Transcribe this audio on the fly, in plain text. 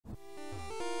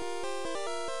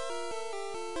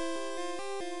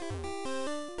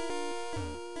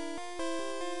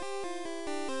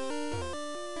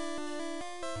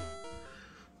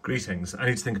Greetings. I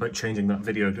need to think about changing that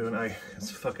video, don't I?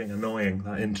 It's fucking annoying,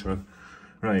 that intro.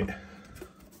 Right.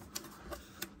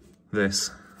 This.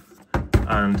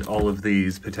 And all of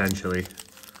these, potentially.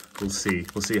 We'll see.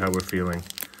 We'll see how we're feeling.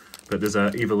 But there's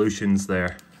evolutions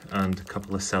there, and a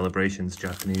couple of celebrations,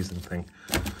 Japanese and thing.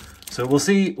 So we'll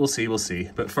see, we'll see, we'll see.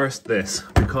 But first this,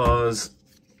 because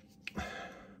I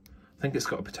think it's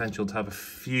got a potential to have a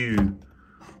few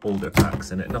older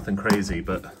packs in it. Nothing crazy,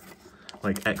 but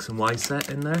like X and Y set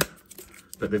in there.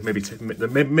 But they've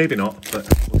maybe not, but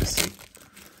we'll just see.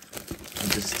 We'll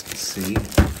just see.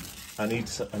 I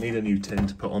need a new tin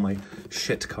to put all my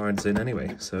shit cards in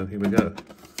anyway, so here we go.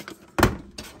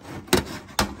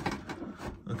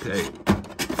 Okay,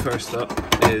 first up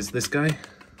is this guy.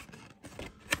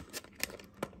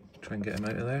 Try and get him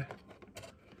out of there.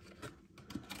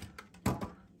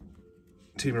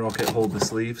 Team Rocket, hold the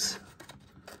sleeves.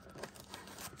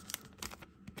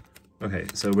 Okay,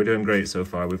 so we're doing great so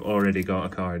far. We've already got a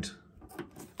card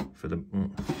for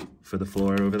the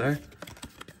floor over there.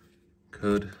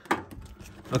 Good.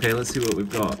 Okay, let's see what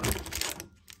we've got.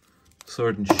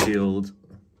 Sword and Shield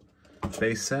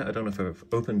base set. I don't know if I've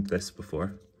opened this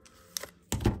before.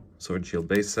 Sword and Shield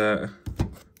base set.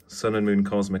 Sun and Moon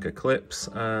Cosmic Eclipse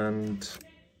and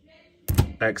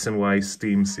X and Y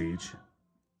Steam Siege.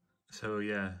 So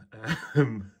yeah,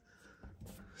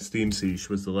 Steam Siege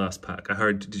was the last pack.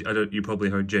 You probably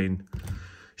heard Jane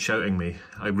shouting me.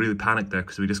 I really panicked there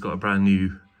because we just got a brand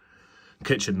new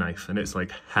kitchen knife and it's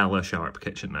like hella sharp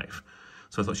kitchen knife.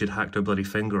 So I thought she'd hacked her bloody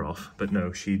finger off, but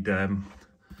no, she'd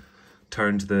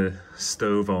turned the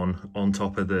stove on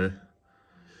top of the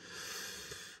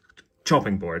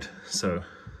chopping board. So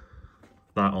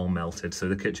that all melted. So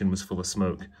the kitchen was full of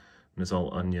smoke and there's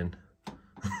all onion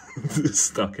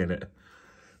stuck in it.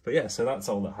 But yeah, so that's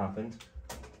all that happened.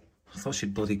 I thought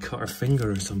she'd bloody cut her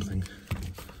finger or something.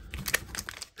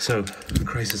 So,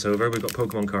 crisis over. We've got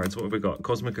Pokemon cards. What have we got?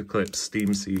 Cosmic Eclipse,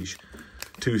 Steam Siege,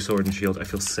 2 Sword and Shield. I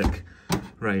feel sick.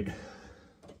 Right.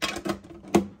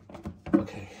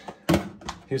 Okay.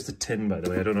 Here's the tin, by the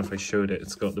way. I don't know if I showed it.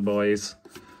 It's got the boys.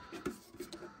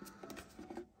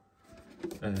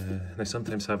 They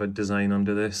sometimes have a design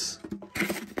under this.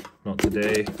 Not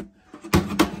today.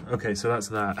 Okay, so that's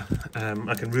that.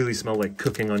 I can really smell like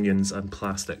cooking onions and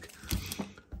plastic.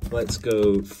 Let's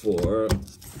go for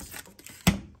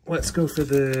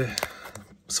the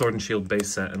Sword and Shield base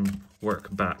set and work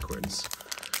backwards.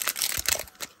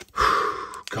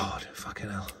 God, fucking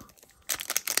hell.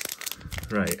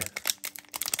 Right.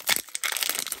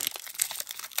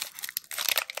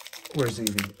 Where's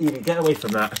Evie? Evie, get away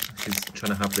from that. She's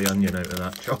trying to have the onion out of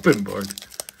that chopping board.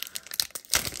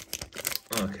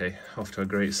 Okay, off to a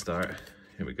great start.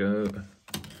 Here we go.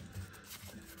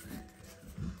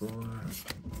 4.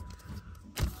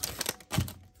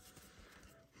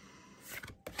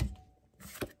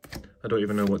 I don't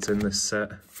even know what's in this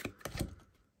set.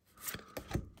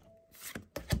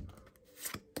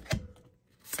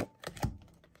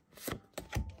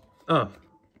 Oh.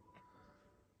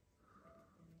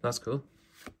 That's cool.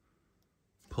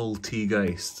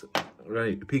 Poltergeist.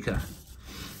 Right, Pika.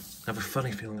 I have a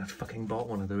funny feeling I fucking bought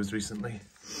one of those recently.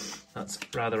 That's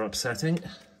rather upsetting.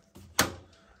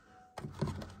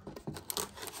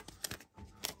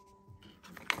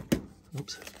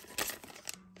 Oops.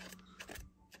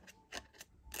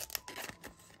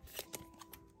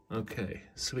 Okay,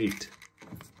 sweet.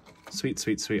 Sweet,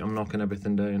 sweet, sweet. I'm knocking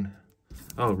everything down.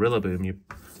 Oh, Rillaboom, you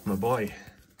my boy.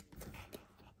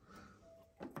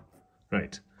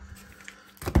 Right.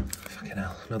 Fucking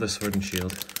hell, another Sword and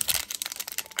Shield.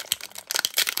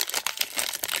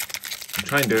 I'm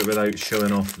trying to do it without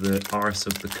showing off the arse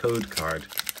of the code card.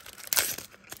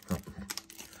 Oh,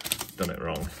 done it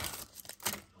wrong.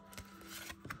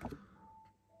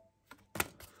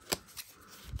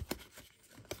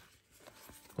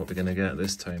 What we're gonna get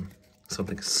this time?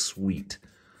 Something sweet.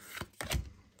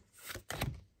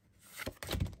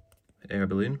 Air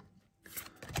balloon.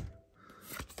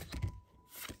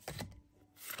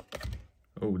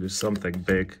 Oh, there's something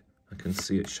big. I can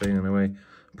see it shining away.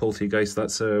 Poltergeist,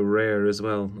 that's a rare as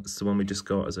well. That's the one we just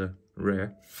got as a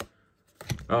rare.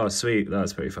 Oh, sweet.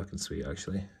 That's pretty fucking sweet,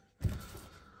 actually.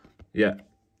 Yeah,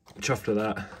 chuffed with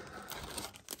that.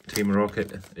 Team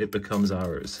Rocket, it becomes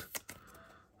ours.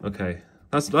 Okay,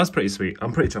 that's pretty sweet.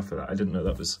 I'm pretty chuffed with that. I didn't know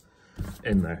that was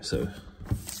in there, so.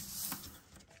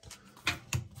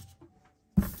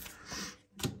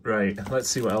 Right, let's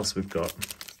see what else we've got.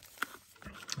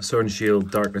 Sword and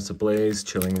Shield, Darkness Ablaze,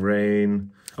 Chilling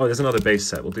Rain. Oh, there's another base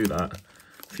set, we'll do that.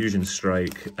 Fusion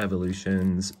Strike,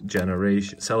 Evolutions,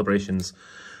 Celebrations,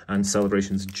 and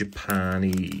Celebrations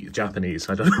Japanese.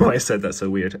 I don't know why I said that so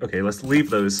weird. Okay, let's leave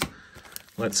those.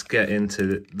 Let's get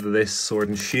into this Sword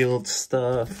and Shield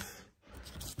stuff,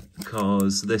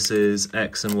 because this is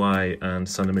X and Y and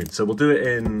Sun and Moon. So we'll do it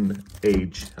in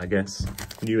age, I guess.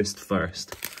 Newest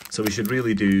first. So we should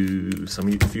really do some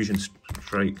Fusion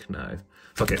Strike now.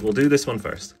 Fuck it, we'll do this one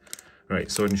first. Right,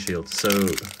 Sword and Shield. So,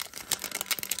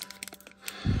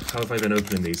 how have I been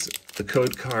opening these? The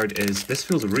code card is, this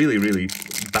feels really, really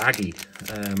baggy.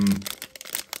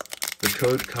 The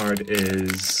code card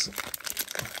is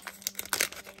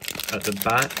at the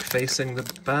back, facing the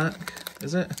back,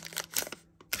 is it?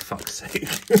 Fuck's sake.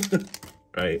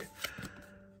 Right.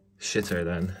 Shitter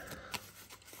then.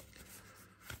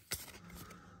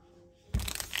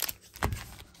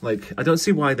 Like, I don't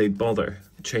see why they'd bother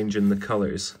changing the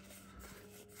colours.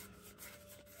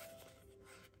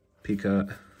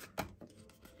 Pika.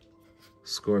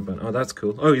 Scorbun. Oh, that's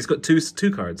cool. Oh, he's got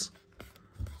two cards.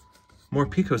 More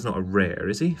Pico's not a rare,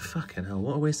 is he? Fucking hell,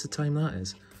 what a waste of time that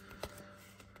is.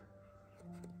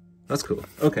 That's cool.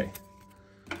 Okay.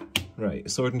 Right,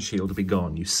 Sword and Shield will be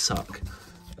gone. You suck.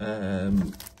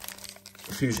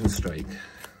 Fusion Strike.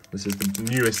 This is the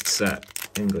newest set.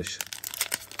 English.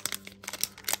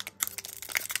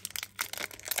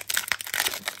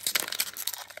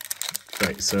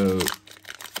 Right, so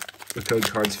the code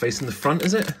card's facing the front,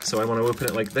 is it? So I want to open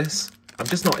it like this. I'm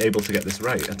just not able to get this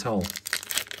right at all.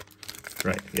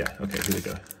 Right, yeah, okay, here we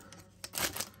go.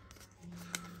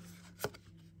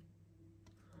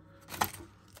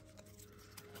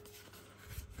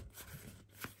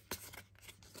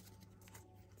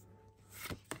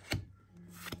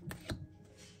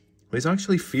 These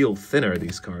actually feel thinner,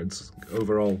 these cards,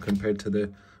 overall, compared to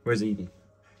the... Where's Evie?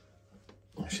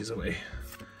 Oh, she's away.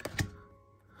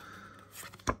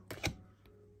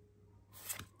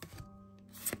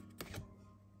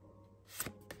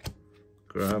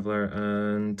 Graveler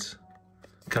and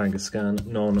Kangaskhan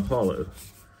non-hollow.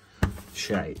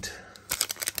 Shite.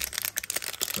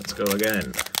 Let's go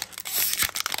again.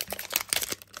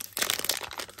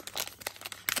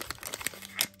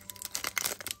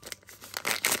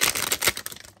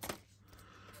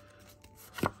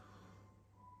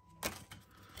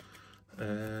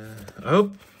 I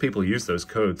hope people use those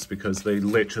codes because they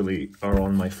literally are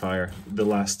on my fire. The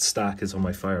last stack is on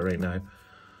my fire right now.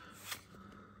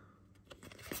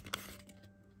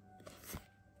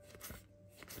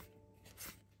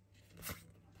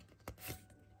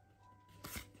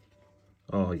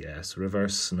 Oh yes,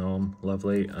 Reverse Snom,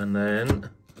 lovely. And then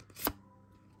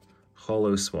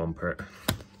Hollow Swampert.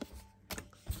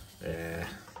 Yeah.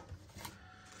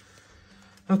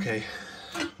 Okay,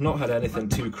 not had anything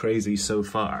too crazy so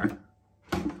far.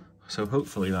 So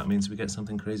hopefully that means we get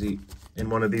something crazy in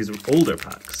one of these older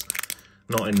packs.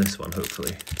 Not in this one,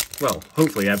 hopefully. Well,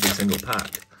 hopefully every single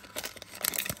pack.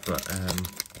 But,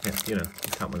 yeah, you know,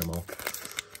 you can't win them all.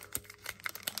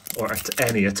 Or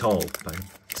any at all, by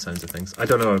the sounds of things. I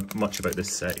don't know much about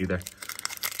this set either.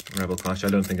 Rebel Clash, I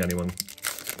don't think anyone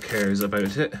cares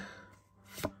about it.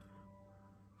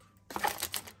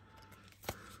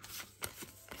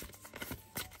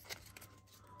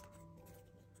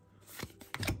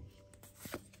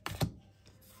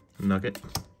 Nugget.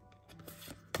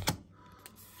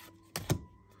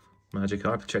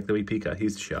 Magikarp, check the wee Pika,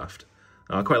 he's shaft.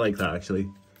 Oh, I quite like that actually.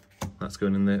 That's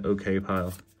going in the okay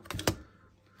pile.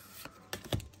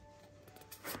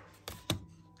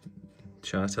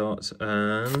 Chatot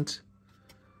and...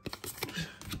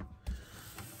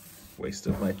 Waste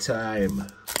of my time.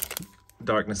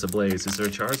 Darkness Ablaze. Is there a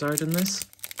Charizard in this?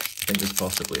 I think there's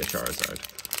possibly a Charizard.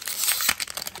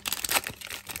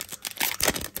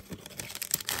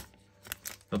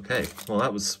 Okay, well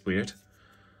that was weird.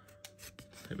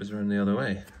 It was run the other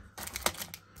way.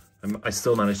 I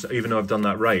still managed to, even though I've done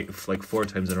that right like 4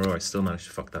 times in a row, I still managed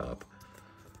to fuck that up.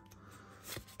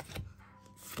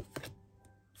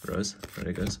 Rose, there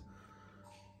he goes.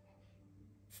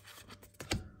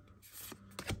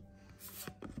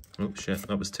 Oh shit,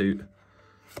 that was 2.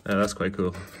 That's quite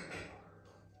cool.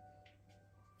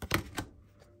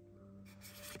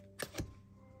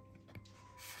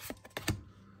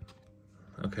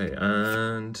 Okay,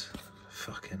 and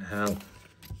fucking hell.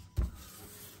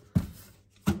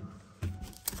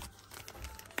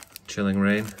 Chilling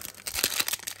Rain.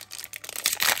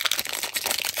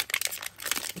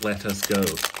 Let us go.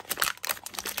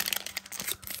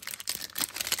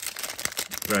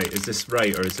 Right, is this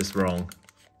right or is this wrong?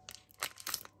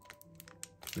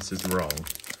 This is wrong.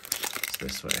 It's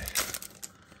this way.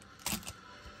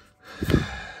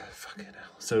 Fucking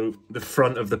hell. So the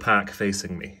front of the pack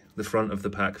facing me. The front of the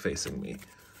pack facing me.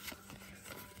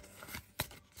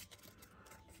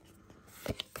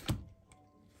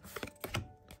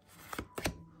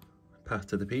 Path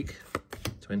to the Peak,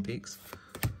 Twin Peaks.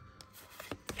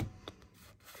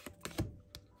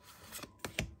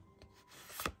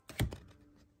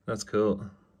 That's cool.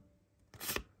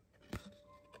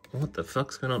 What the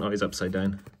fuck's going on? Oh, he's upside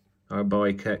down. Our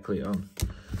boy Kecleon.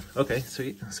 Okay,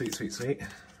 sweet, sweet, sweet, sweet.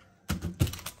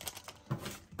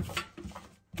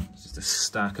 It's just a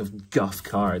stack of guff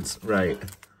cards. Right.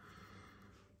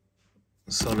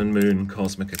 Sun and Moon,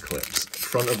 Cosmic Eclipse.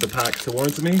 Front of the pack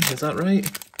towards me, is that right?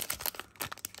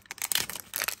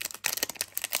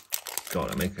 God,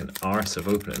 I make an arse of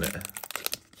opening it.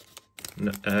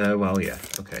 No, well, yeah,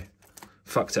 okay.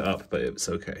 Fucked it up, but it's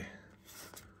okay.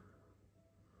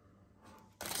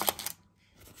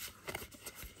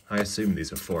 I assume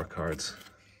these are 4 cards.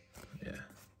 Yeah.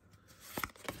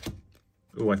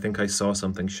 Oh, I think I saw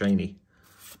something shiny.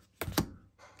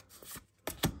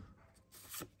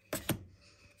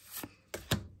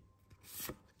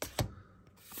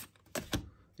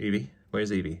 Eevee?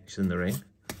 Where's Eevee? She's in the rain.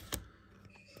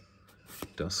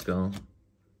 Duskull.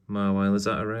 Mawile, is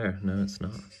that a rare? No, it's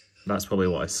not. That's probably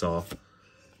what I saw.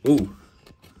 Ooh.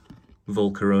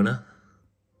 Volcarona.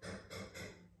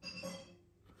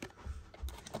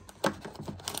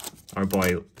 Our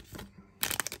boy.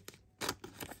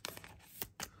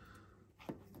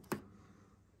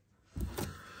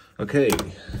 Okay.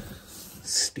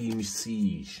 Steam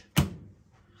Siege.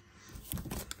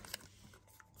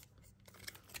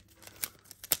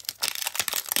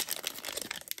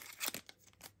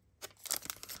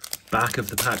 Back of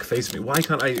the pack face me. Why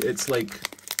can't I? It's like,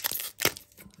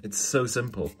 it's so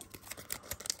simple.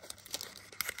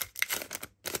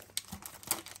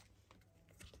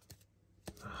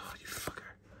 Oh, you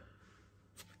fucker.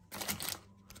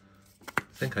 I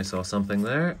think I saw something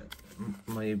there.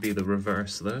 Might be the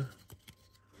reverse though.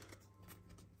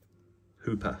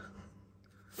 Hoopa.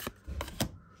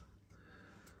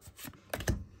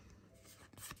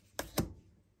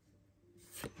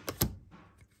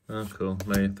 Oh, cool.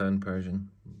 Marathon Persian.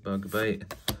 Bug bite.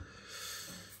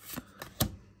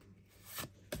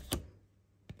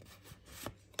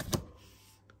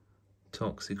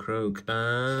 Toxicroak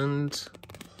and...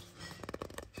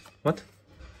 What?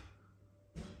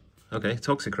 Okay,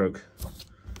 Toxicroak.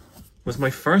 Was my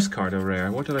first card a rare?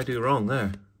 What did I do wrong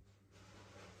there?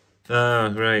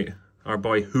 Ah, right. Our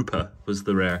boy Hoopa was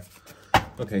the rare.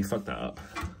 Okay, fuck that up.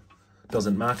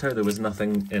 Doesn't matter, there was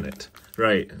nothing in it.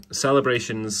 Right,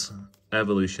 Celebrations,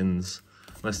 Evolutions.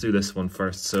 Let's do this one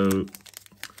first, so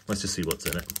let's just see what's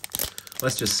in it.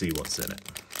 Let's just see what's in it.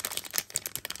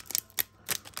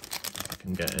 I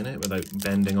can get in it without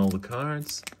bending all the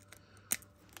cards.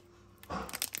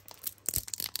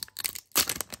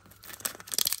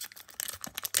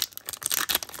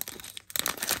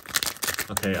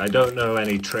 Okay, I don't know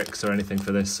any tricks or anything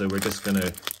for this, so we're just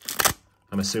gonna...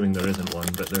 I'm assuming there isn't one,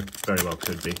 but there very well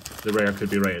could be. The rare could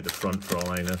be right at the front for all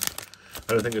I know.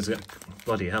 I don't think there's a...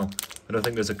 Bloody hell. I don't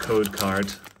think there's a code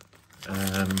card.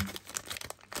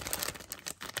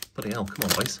 Bloody hell, come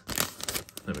on boys.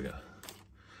 There we go.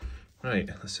 Right,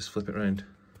 let's just flip it around.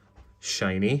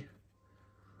 Shiny.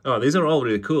 Oh, these are all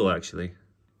really cool actually.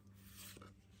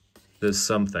 There's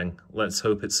something. Let's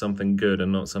hope it's something good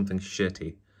and not something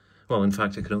shitty. Well, in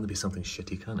fact, it could only be something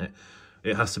shitty, can't it?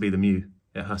 It has to be the Mew.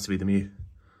 It has to be the Mew.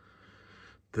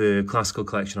 The classical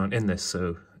collection aren't in this,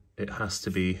 so it has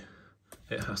to be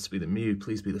the Mew.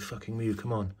 Please be the fucking Mew,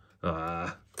 come on.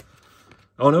 Ah.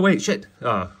 Oh no, wait, shit.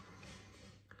 Ah.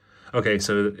 Okay,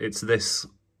 so it's this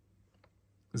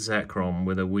Zekrom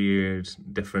with a weird,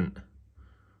 different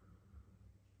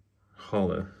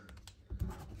holo.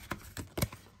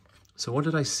 So what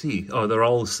did I see? Oh, they're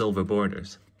all silver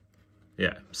borders.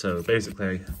 Yeah, so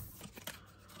basically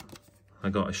I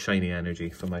got a shiny energy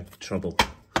for my trouble.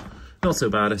 Not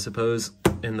so bad, I suppose,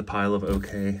 in the pile of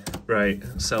okay. Right,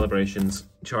 Celebrations,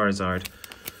 Charizard.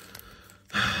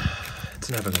 It's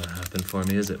never gonna happen for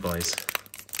me, is it, boys?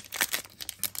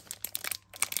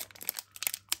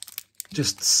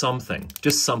 Just something,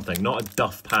 not a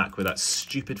duff pack with that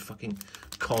stupid fucking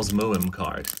Cosmoem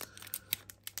card.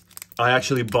 I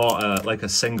actually bought like a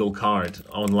single card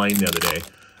online the other day,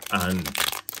 and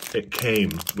it came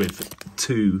with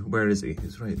 2, where is he?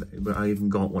 He's right there, but I even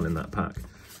got one in that pack.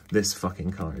 This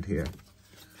fucking card here.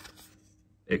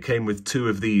 It came with 2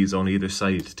 of these on either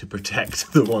side to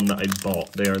protect the one that I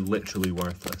bought. They are literally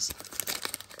worthless.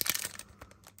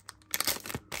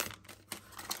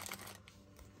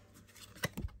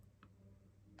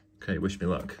 Okay, wish me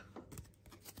luck.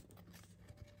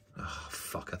 Oh,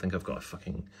 fuck, I think I've got a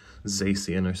fucking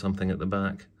Zacian or something at the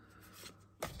back.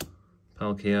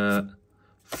 Palkia.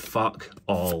 Fuck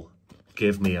all.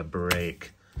 Give me a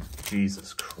break.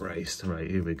 Jesus Christ. Right,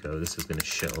 here we go. This is going to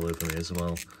shit all over me as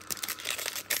well.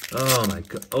 Oh my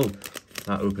god. Oh,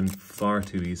 that opened far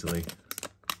too easily.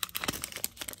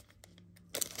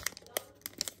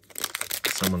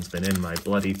 Someone's been in my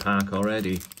bloody pack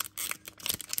already.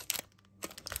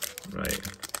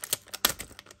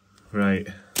 Right.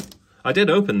 I did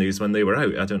open these when they were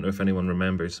out. I don't know if anyone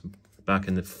remembers. Back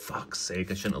in the... Fuck's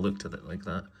sake, I shouldn't have looked at it like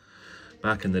that.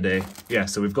 Back in the day. Yeah,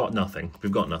 so we've got nothing.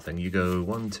 We've got nothing. You go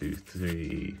 1, 2,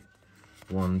 3...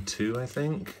 1, 2, I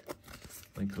think.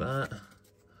 Like that.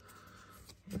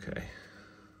 Okay.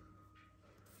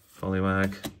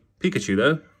 Poliwag. Pikachu,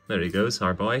 though. There he goes,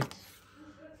 our boy.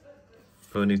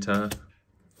 Ponyta.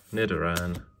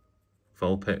 Nidoran.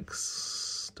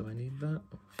 Vulpix. Do I need that?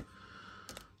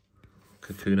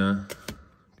 Kakuna.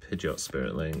 Pidgeot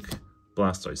Spirit Link.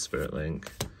 Blastoise Spirit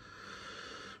Link.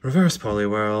 Reverse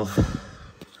Poliwhirl.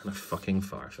 And a fucking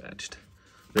Farfetch'd.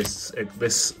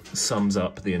 This sums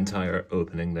up the entire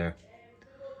opening there.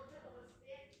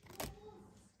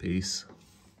 Peace.